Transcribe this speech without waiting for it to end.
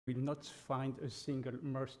will not find a single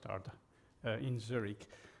Mustard in Zurich.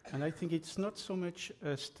 And I think it's not so much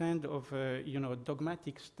a stand of,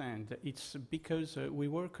 dogmatic stand. It's because we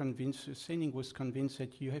were convinced, Senning was convinced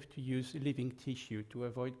that you have to use living tissue to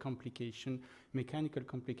avoid complication, mechanical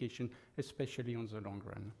complication, especially on the long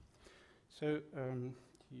run. So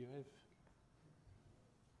you have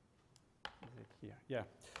it here. Yeah.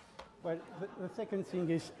 Well, the second thing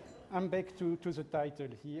is, I'm back to the title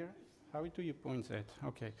here. How do you point that?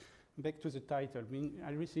 Okay. Back to the title. I mean,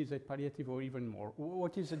 I received that palliative or even more.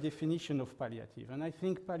 What is the definition of palliative? And I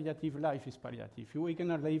think palliative life is palliative. We're going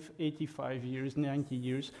to live 85 years, 90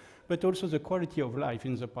 years, but also the quality of life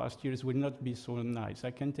in the past years will not be so nice.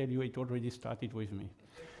 I can tell you it already started with me.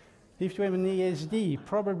 If you have an ASD,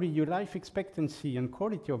 probably your life expectancy and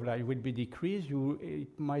quality of life will be decreased.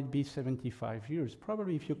 It might be 75 years.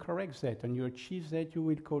 Probably if you correct that and you achieve that, you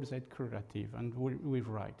will call that curative, and we're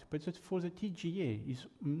right. But for the TGA, it's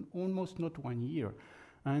almost not 1 year.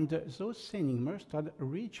 And those Senning Mustard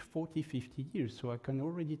reach 40, 50 years. So I can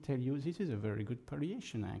already tell you this is a very good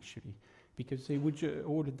palliation, actually, because they would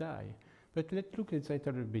all die. But let's look at that a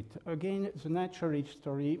little bit. Again, the natural age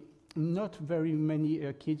story. Not very many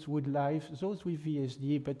kids would live, those with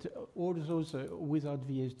VSD, but all those without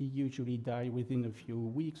VSD usually die within a few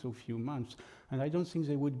weeks or few months. And I don't think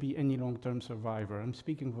there would be any long-term survivor. I'm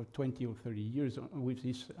speaking for 20 or 30 years with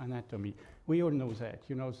this anatomy. We all know that,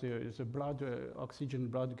 you know, the blood, oxygen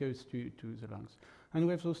blood goes to the lungs. And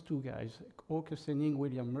we have those two guys, Åke Senning,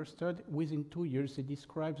 William Mustard. Within 2 years, they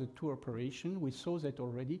describe the two operations. We saw that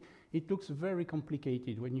already. It looks very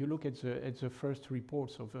complicated when you look at the first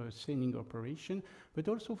reports of a Senning operation, but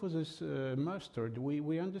also for this Mustard,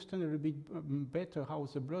 we understand a little bit better how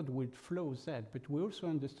the blood would flow that, but we also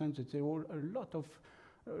understand that there are a lot of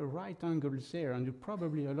right angles there and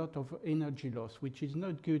probably a lot of energy loss, which is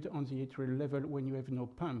not good on the atrial level when you have no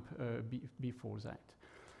pump before that.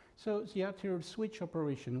 So the arterial switch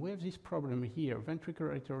operation, we have this problem here,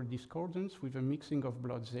 ventricular arterial discordance with a mixing of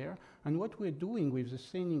blood there. And what we're doing with the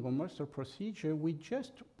Senning or Mustard procedure, we're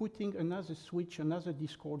just putting another switch, another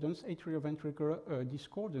discordance, atrioventricular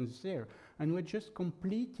discordance there. And we're just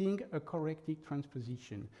completing a corrected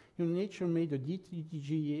transposition. You know, nature made a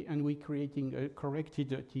DTGA and we're creating a corrected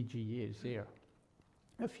TGA there.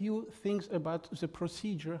 A few things about the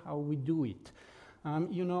procedure, how we do it.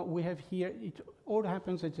 You know, we have here, it all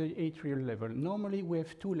happens at the atrial level. Normally we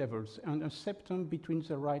have two levels and a septum between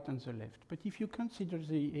the right and the left. But if you consider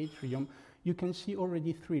the atrium, you can see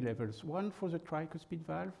already three levels. One for the tricuspid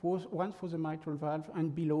valve, one for the mitral valve,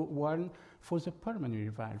 and below one for the pulmonary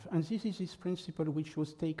valve. And this is this principle which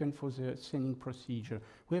was taken for the Senning procedure.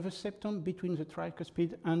 We have a septum between the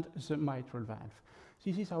tricuspid and the mitral valve.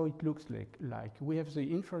 This is how it looks like. We have the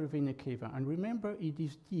inferior vena cava, and remember it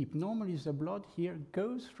is deep. Normally the blood here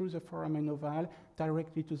goes through the foramen ovale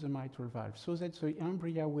directly to the mitral valve, so that the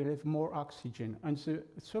embryo will have more oxygen, and the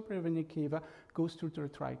superior vena cava goes to the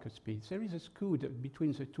tricuspid. There is a scud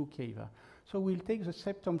between the two cava. So we'll take the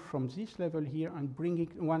septum from this level here and bring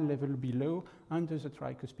it one level below under the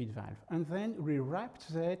tricuspid valve, and then we wrap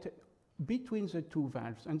that between the two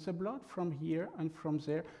valves, and the blood from here and from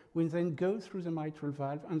there will then go through the mitral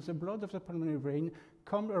valve, and the blood of the pulmonary vein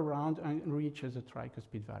come around and reaches the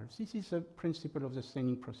tricuspid valve. This is the principle of the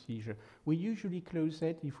Senning procedure. We usually close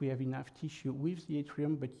that if we have enough tissue with the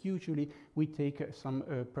atrium, but usually we take some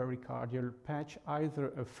pericardial patch, either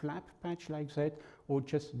a flap patch like that or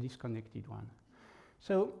just a disconnected one.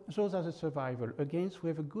 So those are the survival. Again, we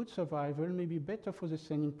have a good survival, maybe better for the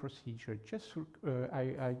Senning procedure. Just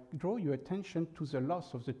I draw your attention to the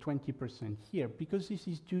loss of the 20% here, because this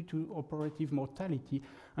is due to operative mortality,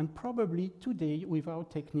 and probably today, with our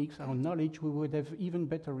techniques, our knowledge, we would have even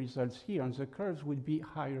better results here, and the curves would be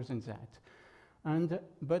higher than that.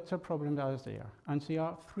 But the problems are there, and there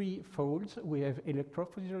are three folds. We have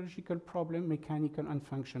electrophysiological problem, mechanical and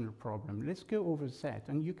functional problem. Let's go over that,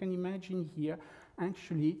 and you can imagine here,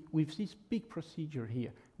 actually, with this big procedure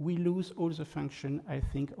here, we lose all the function, I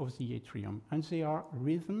think, of the atrium, and they are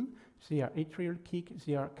rhythm, they are atrial kick,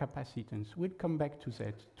 they are capacitance. We'll come back to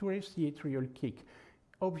that. To raise the atrial kick,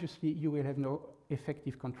 obviously you will have no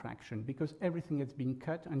effective contraction because everything has been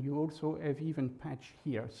cut, and you also have even patch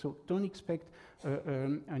here. So don't expect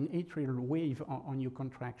an atrial wave on your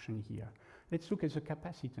contraction here. Let's look at the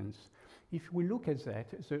capacitance. If we look at that,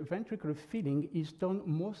 the ventricular filling is done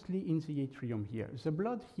mostly in the atrium here. The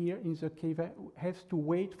blood here in the cava has to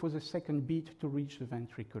wait for the second beat to reach the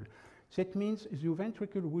ventricle. That means the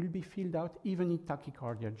ventricle will be filled out even in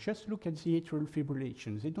tachycardia. Just look at the atrial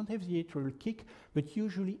fibrillation. They don't have the atrial kick, but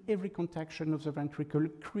usually every contraction of the ventricle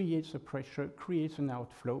creates a pressure, creates an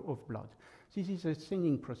outflow of blood. This is a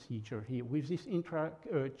Senning procedure here with this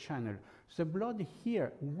intra-channel. The blood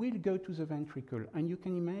here will go to the ventricle, and you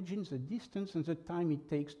can imagine the distance and the time it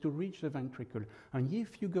takes to reach the ventricle. And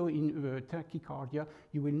if you go in tachycardia,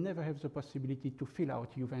 you will never have the possibility to fill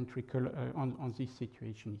out your ventricle on this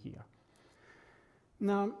situation here.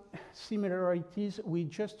 Now, similarities, we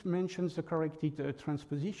just mentioned the corrected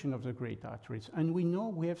transposition of the great arteries, and we know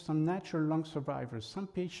we have some natural lung survivors. Some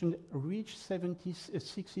patients reach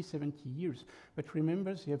 60, 70 years, but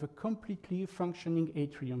remember they have a completely functioning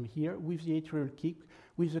atrium here with the atrial kick,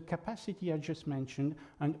 with the capacity I just mentioned,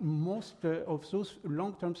 and most of those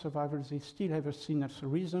long-term survivors, they still have a sinus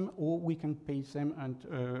rhythm, or we can pace them and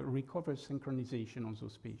recover synchronization on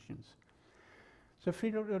those patients. The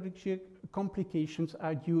physiological complications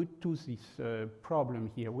are due to this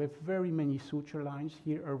problem here. We have very many suture lines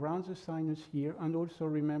here around the sinus here, and also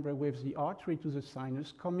remember we have the artery to the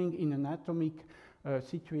sinus coming in anatomic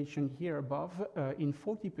situation here above in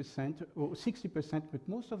 40% or 60%, but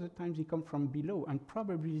most of the times they come from below, and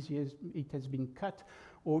probably it has been cut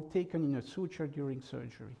or taken in a suture during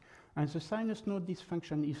surgery. And the sinus node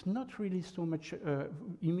dysfunction is not really so much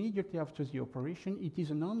immediately after the operation. It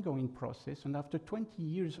is an ongoing process, and after 20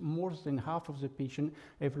 years, more than half of the patients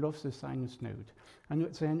have lost the sinus node. And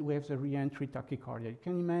then we have the re-entry tachycardia. You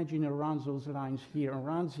can imagine around those lines here,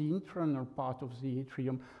 around the internal part of the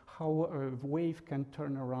atrium, how a wave can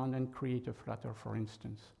turn around and create a flutter, for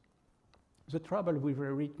instance. The trouble with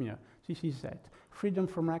arrhythmia, this is that. Freedom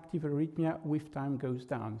from active arrhythmia with time goes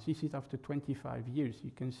down. This is after 25 years.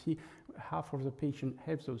 You can see half of the patients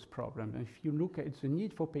have those problems. And if you look at the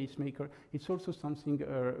need for pacemaker, it's also something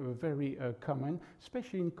very common,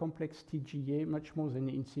 especially in complex TGA, much more than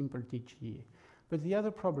in simple TGA. But the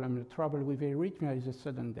other problem, the trouble with arrhythmia, is a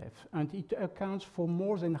sudden death. And it accounts for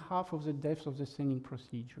more than half of the deaths of the Senning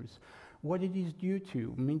procedures. What it is due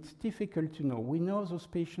to, I mean, it's difficult to know. We know those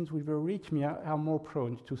patients with arrhythmia are more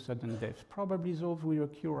prone to sudden death. Probably those with a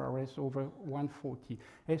QRS over 140,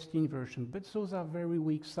 ST inversion. But those are very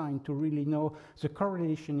weak signs to really know the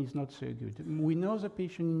correlation is not so good. We know the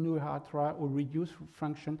patient in new heart rate or reduced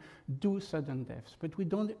function do sudden deaths, but we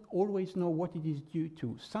don't always know what it is due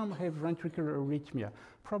to. Some have ventricular arrhythmia,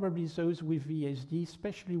 probably those with VSD,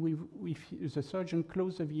 especially if the surgeon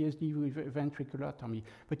closes the VSD with ventriculotomy.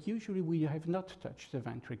 But usually we have not touched the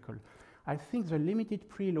ventricle. I think the limited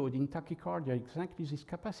preload in tachycardia, exactly this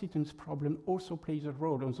capacitance problem, also plays a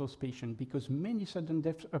role on those patients because many sudden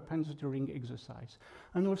deaths happen during exercise.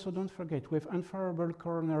 And also don't forget, we have unfavorable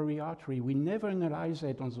coronary artery. We never analyzed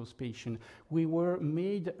that on those patients. We were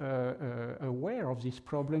made aware of this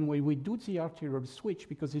problem when we do the arterial switch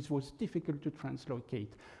because it was difficult to translocate.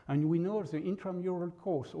 And we know the intramural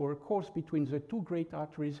course or a course between the two great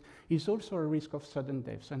arteries is also a risk of sudden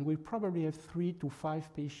deaths. And we probably have 3 to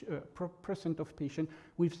 5% of patients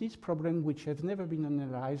with this problem which have never been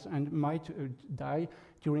analyzed and might die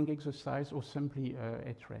during exercise or simply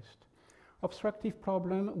at rest. Obstructive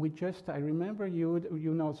problem, I remember you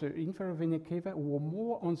know, the inferior vena cava were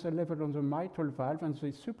more on the level on the mitral valve and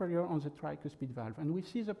the superior on the tricuspid valve. And we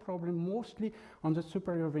see the problem mostly on the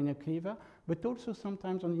superior vena cava, but also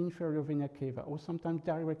sometimes on the inferior vena cava or sometimes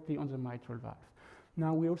directly on the mitral valve.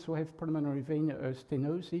 Now we also have pulmonary vein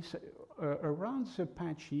stenosis around the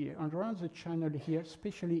patch here, and around the channel here,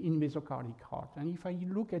 especially in mesocardic heart. And if I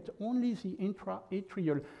look at only the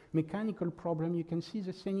intra-atrial mechanical problem, you can see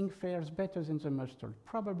the Senning fares better than the Mustard,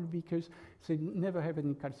 probably because they never have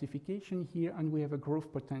any calcification here, and we have a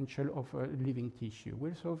growth potential of living tissue. We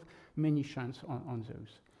also have many chances on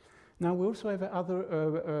those. Now we also have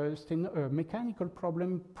other mechanical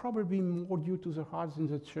problem, probably more due to the heart than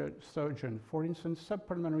the surgeon. For instance,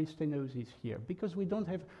 subpulmonary stenosis here, because we don't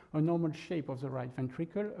have a normal shape of the right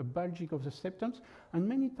ventricle, a bulging of the septums, and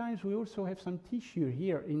many times we also have some tissue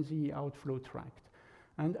here in the outflow tract.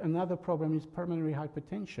 And another problem is pulmonary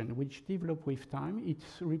hypertension, which develops with time.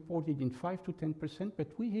 It's reported in 5 to 10%, but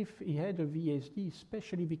he had a VSD,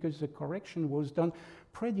 especially because the correction was done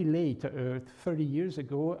pretty late, 30 years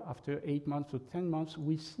ago. After 8 months or 10 months,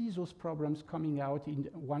 we see those problems coming out in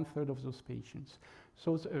 1/3 of those patients.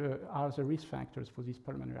 So are the risk factors for this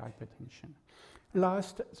pulmonary hypertension.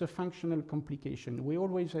 Last, the functional complication. We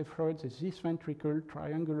always have heard that this ventricle,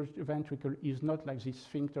 triangular ventricle, is not like this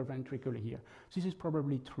sphincter ventricle here. This is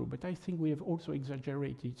probably true, but I think we have also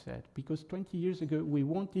exaggerated that because 20 years ago we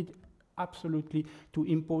wanted absolutely to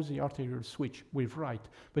impose the arterial switch with right,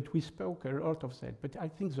 but we spoke a lot of that. But I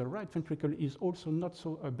think the right ventricle is also not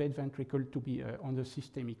so a bad ventricle to be on the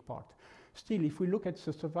systemic part. Still, if we look at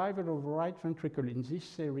the survival of right ventricle in this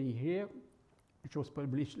series here, which was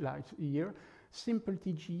published last year, Simple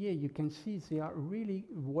TGA, you can see they are really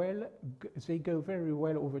well, they go very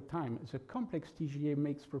well over time. The complex TGA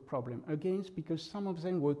makes the problem, again, because some of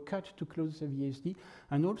them were cut to close the VSD,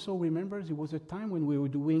 and also remember there was a time when we were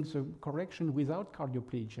doing the correction without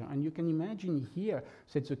cardioplegia, and you can imagine here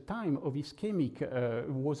that the time of ischemic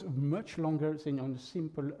was much longer than on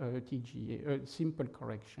simple TGA, simple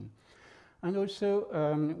correction. And also,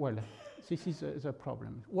 well, this is the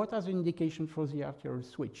problem. What are the indications for the arterial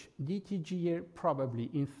switch? DTGA probably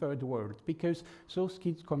in third world, because those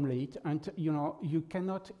kids come late, and you know you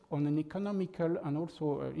cannot, on an economical and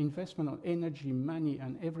also investment on energy, money,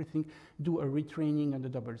 and everything, do a retraining and a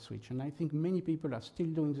double switch. And I think many people are still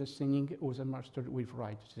doing the Senning or the Mustard with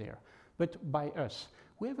right there. But by us,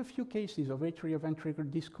 we have a few cases of atrioventricular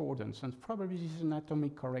discordance, and probably this is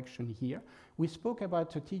anatomic correction here. We spoke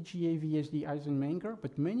about TGA, VSD, Eisenmenger,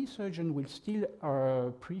 but many surgeons will still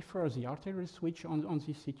prefer the arterial switch on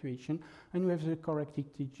this situation, and we have the corrected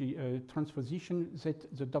transposition,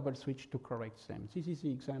 that the double switch to correct them. This is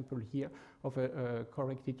the example here of a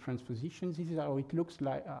corrected transposition. This is how it looks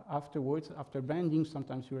like afterwards. After banding,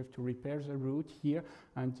 sometimes you have to repair the root here,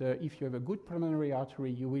 and if you have a good pulmonary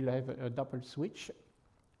artery, you will have a double switch.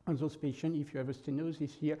 On those patients, if you have a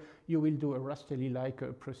stenosis here, you will do a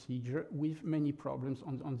Rastelli-like procedure with many problems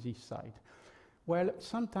on this side. Well,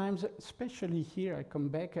 sometimes, especially here, I come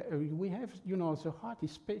back, we have, you know, the heart,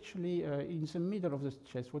 especially in the middle of the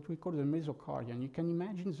chest, what we call the mesocardium. You can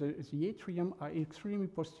imagine the atrium are extremely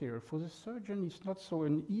posterior. For the surgeon, it's not so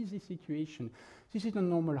an easy situation. This is a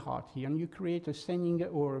normal heart here, and you create a Senning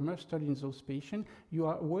or a Mustard in those patients. You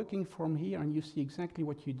are working from here, and you see exactly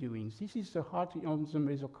what you're doing. This is the heart on the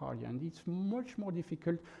mesocardium, and it's much more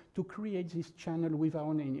difficult to create this channel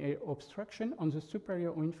without any obstruction on the superior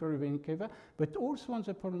or inferior vena cava, but also on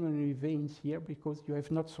the pulmonary veins here, because you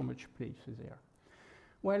have not so much place there.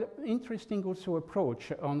 Well, interesting also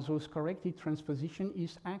approach on those corrected transposition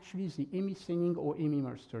is actually the hemi-Senning or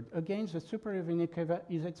hemi-Mustard. Again, the superior vena cava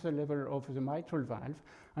is at the level of the mitral valve,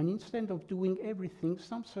 and instead of doing everything,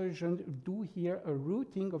 some surgeons do here a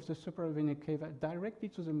routing of the superior vena cava directly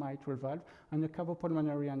to the mitral valve and a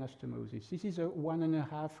cavopulmonary anastomosis. This is a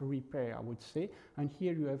 1.5 repair, I would say, and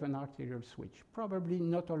here you have an arterial switch. Probably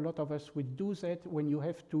not a lot of us would do that when you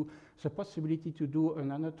have the possibility to do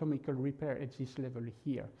an anatomical repair at this level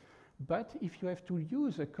here. But if you have to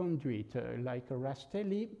use a conduit like a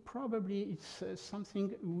Rastelli, probably it's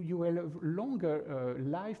something you will have longer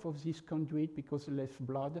life of this conduit because less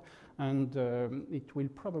blood, and it will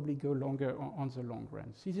probably go longer on the long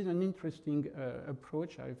run. This is an interesting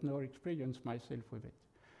approach. I have no experience myself with it.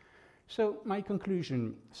 So my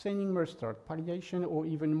conclusion, Senning Mustard, palliation or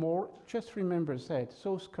even more, just remember that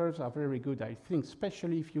those curves are very good, I think,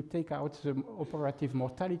 especially if you take out the operative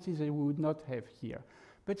mortality that we would not have here.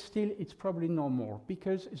 But still, it's probably no more,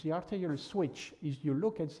 because the arterial switch, if you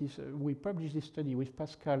look at this, we published this study with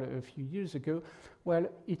Pascal a few years ago, well,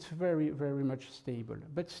 it's very, very much stable.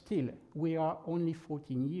 But still, we are only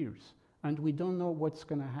 14 years, and we don't know what's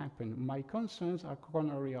going to happen. My concerns are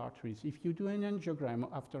coronary arteries. If you do an angiogram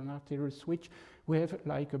after an arterial switch, we have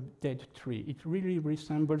like a dead tree. It really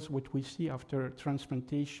resembles what we see after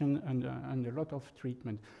transplantation and a lot of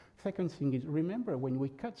treatment. Second thing is, remember, when we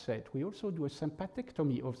cut that, we also do a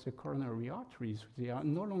sympathectomy of the coronary arteries. They are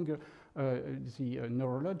no longer, the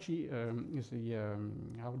neurology,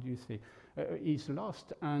 how do you say, is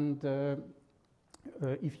lost. And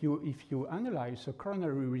if you analyze the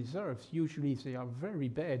coronary reserves, usually they are very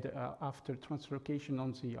bad after translocation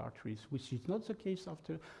on the arteries, which is not the case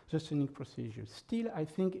after the Senning procedure. Still, I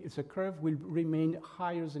think the curve will remain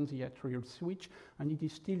higher than the arterial switch, and it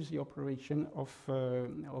is still the operation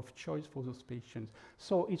of choice for those patients.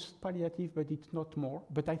 So it's palliative, but it's not more.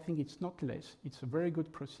 But I think it's not less. It's a very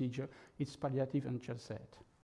good procedure. It's palliative and just that.